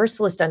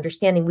universalist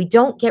understanding. We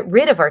don't get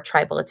rid of our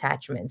tribal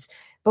attachments,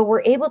 but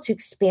we're able to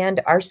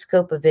expand our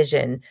scope of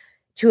vision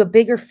to a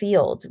bigger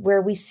field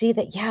where we see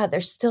that,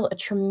 there's still a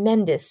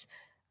tremendous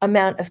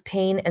amount of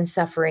pain and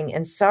suffering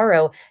and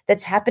sorrow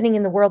that's happening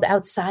in the world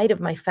outside of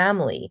my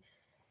family.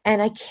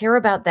 And I care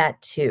about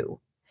that too.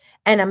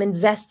 And I'm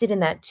invested in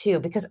that too,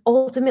 because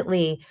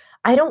ultimately,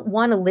 I don't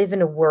want to live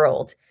in a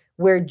world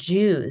where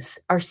Jews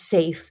are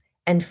safe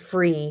and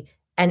free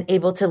and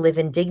able to live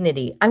in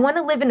dignity. I want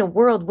to live in a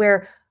world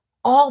where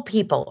all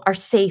people are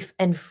safe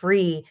and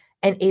free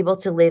and able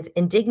to live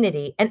in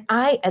dignity. And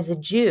I, as a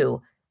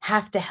Jew,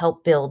 have to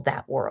help build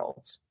that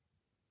world.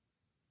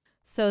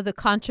 So the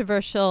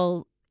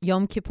controversial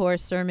Yom Kippur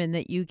sermon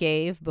that you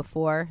gave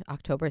before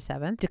October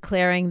 7th,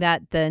 declaring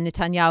that the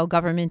Netanyahu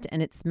government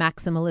and its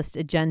maximalist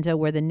agenda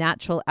were the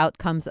natural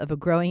outcomes of a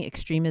growing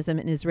extremism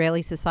in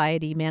Israeli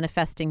society,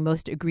 manifesting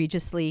most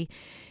egregiously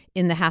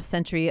in the half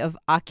century of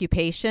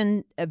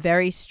occupation, a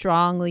very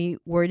strongly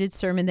worded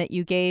sermon that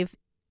you gave,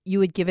 you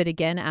would give it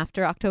again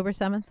after October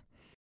 7th?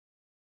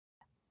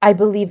 I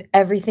believe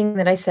everything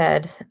that I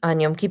said on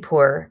Yom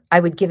Kippur. I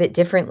would give it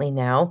differently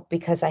now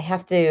because I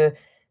have to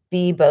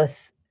be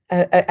both.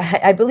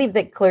 I believe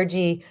that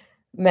clergy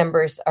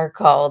members are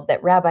called,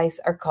 that rabbis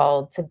are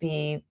called to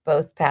be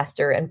both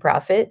pastor and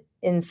prophet.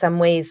 In some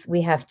ways,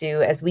 we have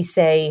to, as we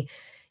say,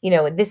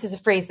 this is a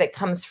phrase that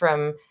comes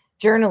from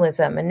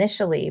journalism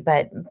initially,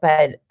 but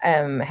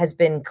has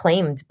been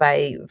claimed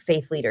by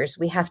faith leaders.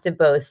 We have to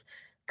both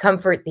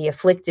comfort the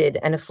afflicted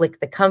and afflict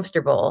the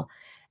comfortable.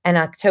 And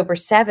October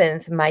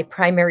 7th, my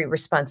primary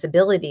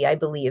responsibility, I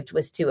believed,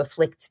 was to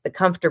afflict the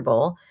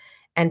comfortable.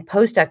 And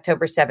post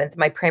October 7th,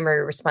 my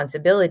primary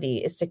responsibility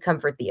is to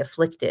comfort the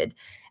afflicted.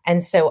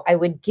 And so I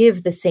would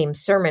give the same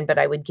sermon, but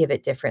I would give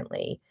it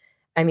differently.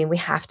 I mean, we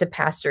have to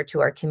pastor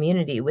to our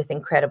community with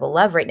incredible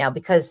love right now,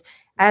 because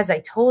as I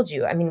told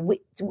you, I mean,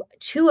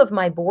 two of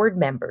my board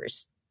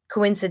members,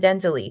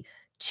 coincidentally,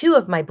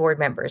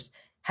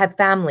 have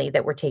family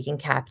that were taken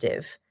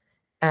captive.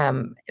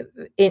 And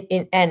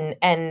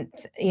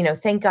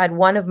thank God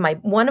one of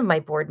my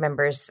board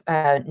members'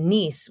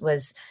 niece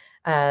was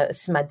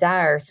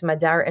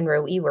Smadar and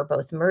Roi were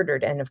both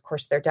murdered, and of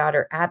course their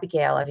daughter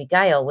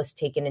Abigail was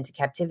taken into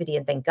captivity,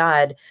 and thank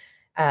God,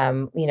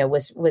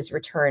 was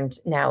returned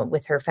now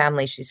with her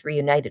family. She's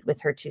reunited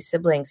with her two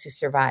siblings who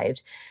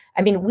survived.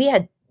 I mean, we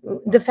had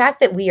the fact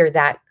that we are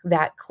that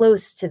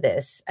close to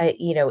this,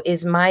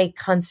 is my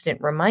constant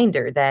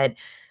reminder that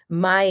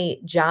my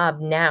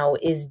job now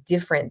is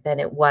different than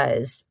it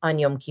was on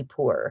Yom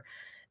Kippur,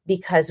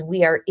 because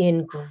we are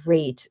in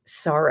great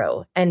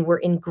sorrow and we're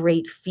in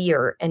great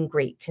fear and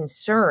great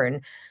concern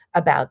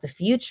about the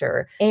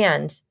future.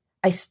 And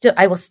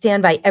I will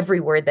stand by every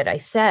word that I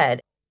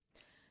said.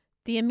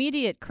 The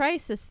immediate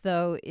crisis,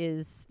 though,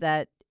 is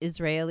that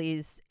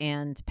Israelis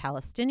and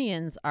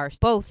Palestinians are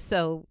both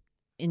so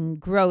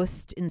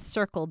engrossed,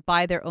 encircled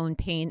by their own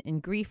pain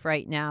and grief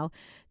right now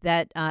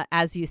that,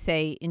 as you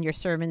say in your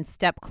sermon,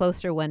 step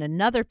closer when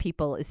another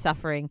people is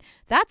suffering.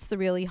 That's the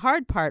really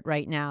hard part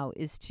right now,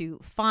 is to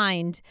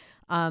find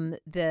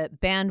the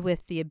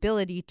bandwidth, the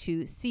ability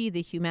to see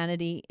the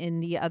humanity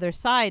in the other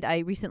side. I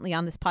recently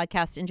on this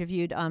podcast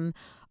interviewed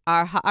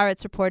our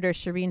Haaretz reporter,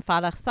 Shireen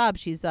Farah Sab.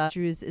 She's a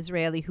Druze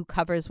Israeli who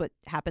covers what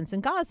happens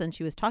in Gaza. And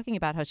she was talking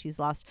about how she's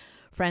lost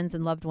friends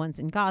and loved ones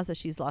in Gaza.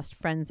 She's lost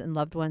friends and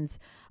loved ones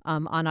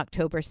on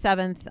October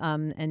 7th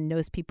and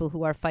knows people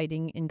who are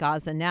fighting in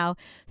Gaza now.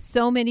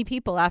 So many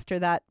people after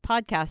that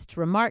podcast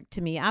remarked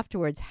to me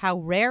afterwards how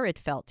rare it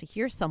felt to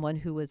hear someone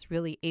who was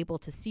really able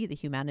to see the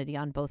humanity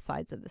on both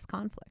sides of this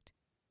conflict.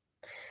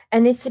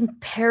 And it's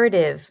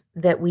imperative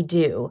that we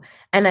do.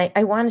 And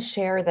I want to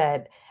share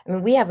that. I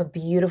mean, we have a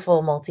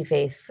beautiful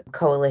multi-faith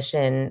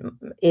coalition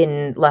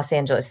in Los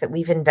Angeles that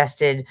we've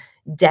invested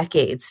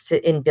decades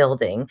in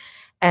building.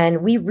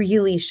 And we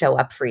really show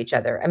up for each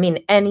other. I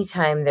mean,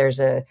 anytime there's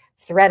a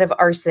threat of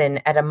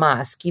arson at a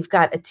mosque, you've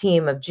got a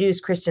team of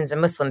Jews, Christians,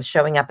 and Muslims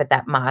showing up at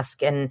that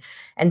mosque and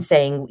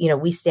saying,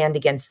 we stand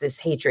against this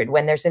hatred.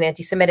 When there's an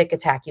anti-Semitic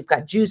attack, you've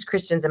got Jews,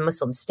 Christians, and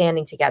Muslims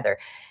standing together.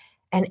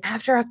 And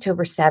after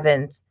October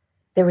 7th,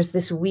 there was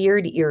this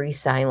weird, eerie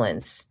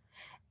silence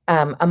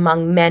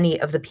among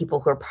many of the people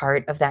who are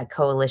part of that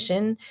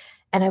coalition.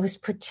 And I was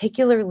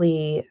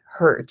particularly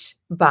hurt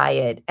by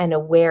it and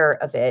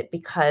aware of it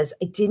because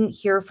I didn't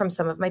hear from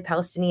some of my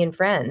Palestinian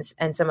friends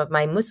and some of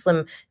my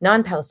Muslim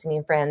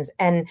non-Palestinian friends.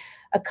 And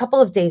a couple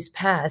of days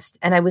passed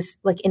and I was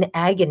like in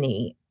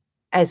agony,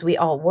 as we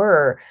all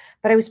were,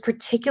 but I was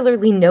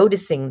particularly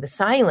noticing the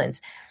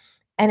silence.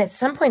 And at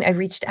some point I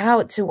reached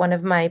out to one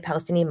of my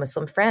Palestinian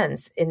Muslim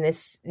friends in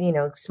this,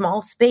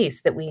 small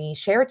space that we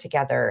share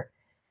together.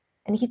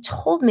 And he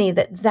told me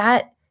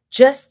that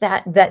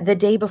the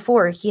day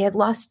before he had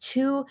lost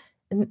two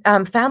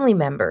family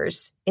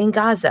members in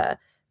Gaza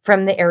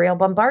from the aerial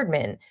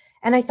bombardment.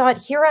 And I thought,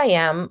 here I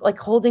am, like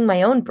holding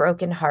my own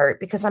broken heart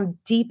because I'm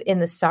deep in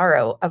the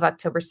sorrow of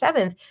October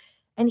 7th.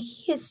 And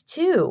he is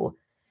too.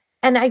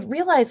 And I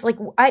realized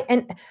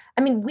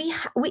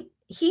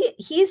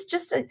he's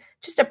just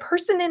a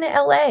person in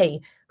LA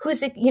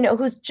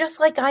who's just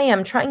like I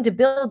am, trying to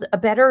build a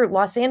better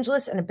Los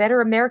Angeles and a better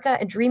America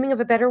and dreaming of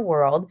a better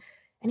world.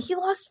 And he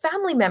lost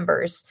family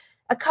members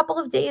a couple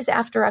of days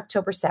after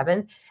October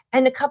 7th,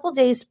 and a couple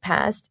days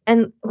passed.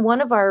 And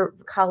one of our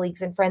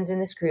colleagues and friends in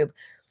this group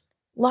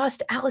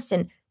lost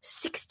Allison.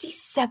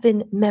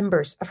 67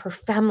 members of her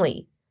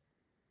family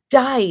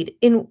died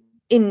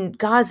in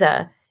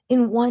Gaza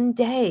in one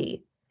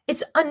day.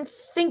 It's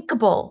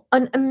unthinkable,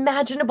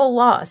 unimaginable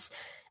loss.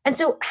 And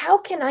so how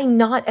can I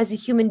not, as a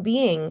human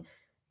being,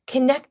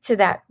 connect to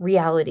that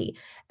reality.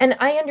 And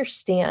I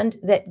understand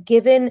that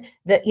given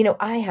that,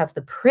 I have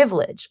the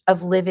privilege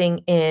of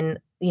living in,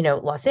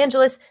 Los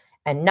Angeles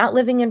and not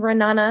living in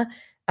Renana,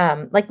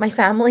 like my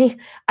family,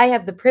 I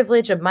have the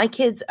privilege of my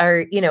kids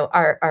are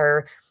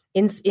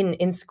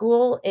in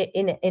school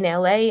in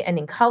LA and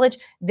in college.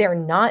 They're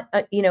not,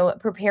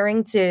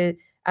 preparing to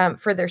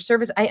for their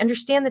service. I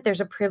understand that there's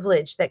a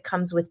privilege that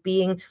comes with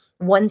being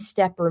one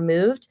step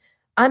removed.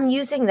 I'm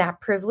using that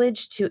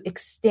privilege to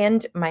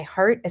extend my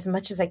heart as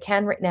much as I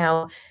can right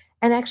now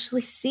and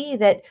actually see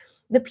that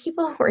the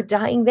people who are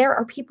dying there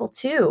are people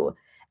too.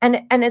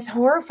 And as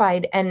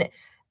horrified and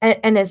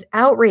as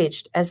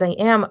outraged as I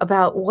am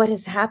about what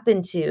has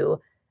happened to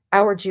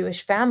our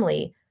Jewish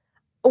family,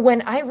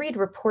 when I read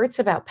reports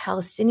about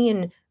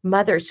Palestinian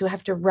mothers who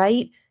have to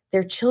write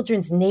their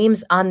children's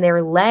names on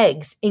their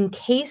legs in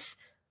case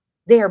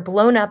they are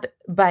blown up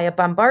by a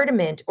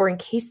bombardment or in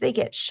case they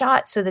get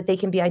shot so that they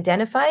can be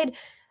identified,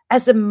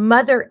 as a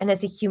mother and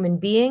as a human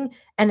being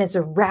and as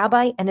a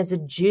rabbi and as a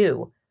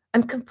Jew,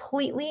 I'm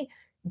completely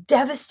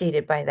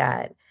devastated by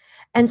that.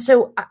 And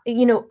so,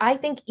 I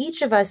think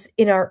each of us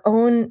in our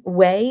own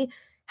way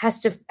has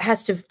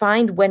to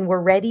find when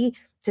we're ready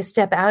to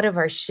step out of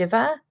our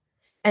shiva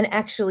and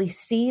actually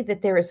see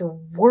that there is a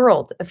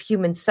world of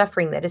human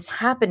suffering that is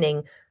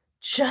happening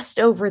just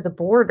over the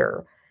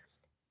border.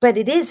 But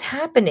it is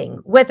happening,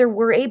 whether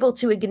we're able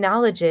to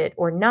acknowledge it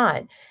or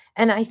not.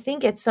 And I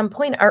think at some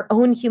point our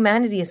own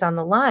humanity is on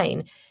the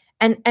line.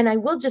 And I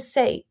will just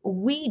say,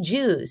 we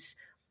Jews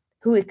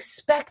who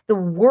expect the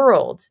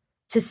world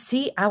to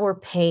see our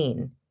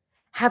pain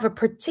have a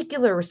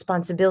particular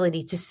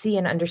responsibility to see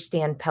and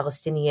understand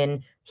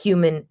Palestinian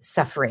human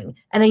suffering.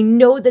 And I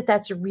know that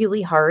that's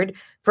really hard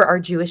for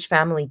our Jewish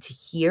family to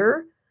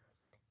hear.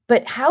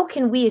 But how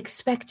can we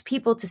expect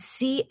people to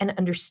see and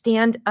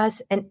understand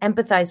us and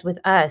empathize with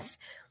us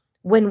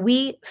when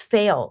we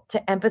fail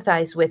to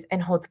empathize with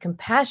and hold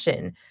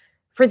compassion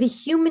for the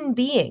human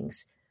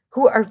beings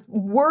who are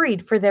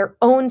worried for their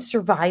own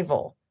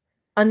survival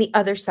on the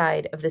other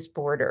side of this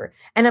border?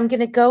 And I'm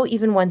going to go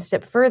even one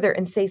step further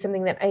and say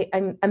something that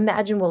I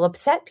imagine will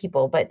upset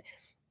people. But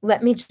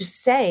let me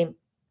just say,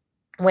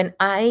 when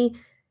I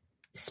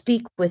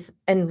speak with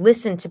and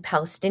listen to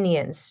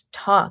Palestinians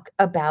talk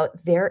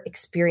about their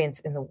experience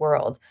in the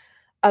world,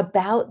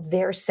 about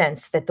their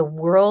sense that the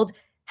world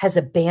has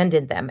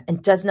abandoned them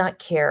and does not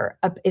care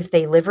if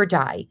they live or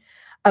die,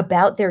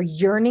 about their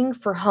yearning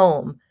for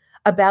home,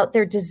 about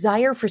their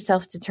desire for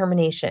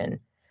self-determination.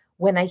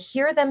 When I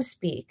hear them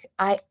speak,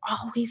 I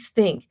always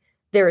think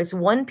there is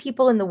one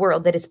people in the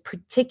world that is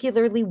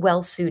particularly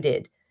well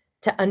suited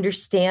to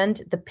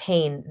understand the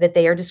pain that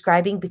they are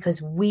describing,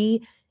 because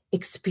we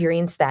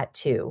experience that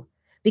too.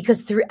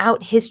 Because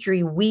throughout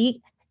history,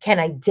 we can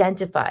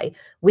identify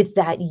with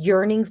that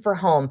yearning for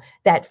home,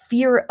 that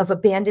fear of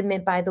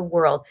abandonment by the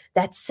world,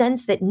 that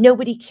sense that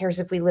nobody cares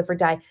if we live or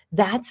die.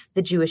 That's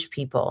the Jewish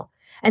people.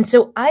 And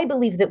so I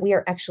believe that we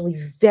are actually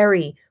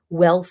very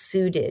well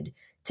suited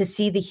to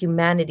see the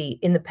humanity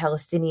in the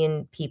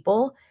Palestinian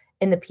people,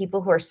 in the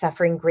people who are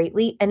suffering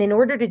greatly. And in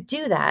order to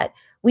do that,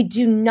 we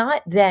do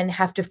not then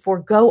have to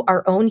forego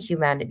our own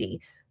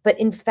humanity, but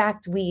in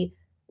fact,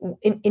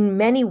 in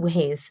many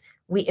ways,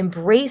 we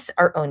embrace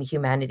our own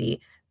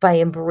humanity by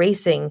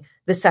embracing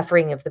the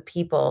suffering of the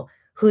people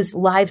whose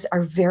lives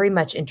are very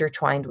much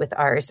intertwined with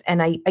ours.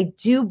 And I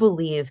do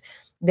believe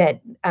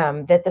that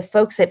that the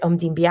folks at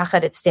Omdim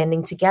Biachad, at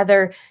Standing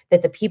Together,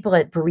 that the people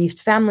at Bereaved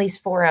Families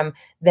Forum,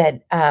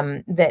 that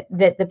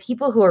the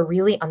people who are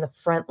really on the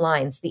front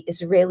lines, the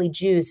Israeli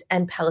Jews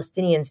and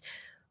Palestinians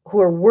who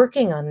are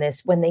working on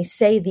this, when they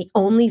say the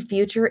only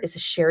future is a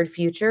shared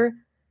future,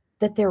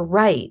 that they're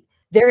right.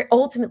 There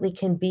ultimately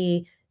can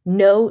be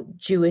no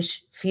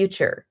Jewish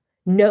future,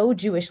 no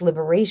Jewish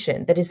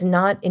liberation that is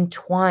not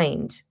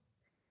entwined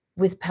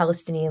with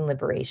Palestinian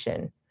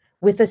liberation,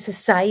 with a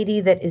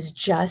society that is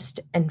just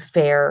and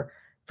fair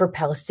for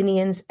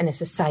Palestinians and a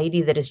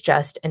society that is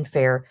just and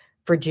fair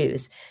for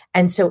Jews.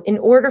 And so in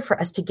order for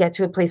us to get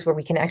to a place where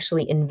we can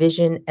actually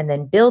envision and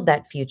then build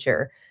that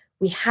future,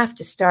 we have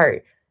to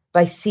start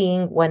by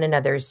seeing one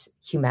another's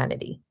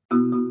humanity.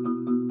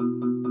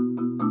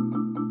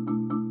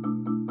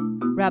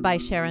 Rabbi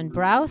Sharon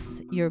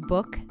Brous, your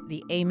book,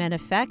 The Amen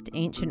Effect,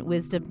 Ancient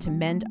Wisdom to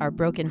Mend Our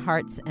Broken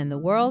Hearts and the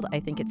World.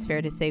 I think it's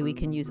fair to say we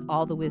can use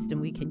all the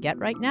wisdom we can get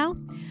right now.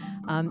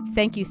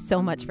 Thank you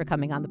so much for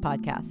coming on the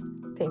podcast.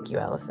 Thank you,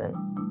 Allison.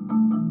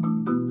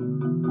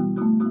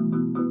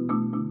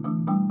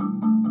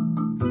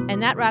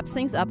 And that wraps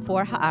things up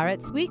for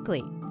Haaretz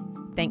Weekly.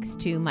 Thanks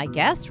to my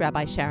guest,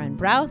 Rabbi Sharon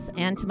Brous,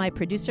 and to my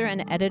producer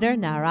and editor,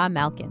 Nara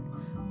Malkin.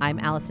 I'm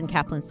Allison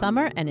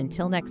Kaplan-Summer, and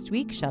until next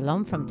week,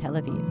 shalom from Tel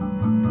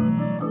Aviv.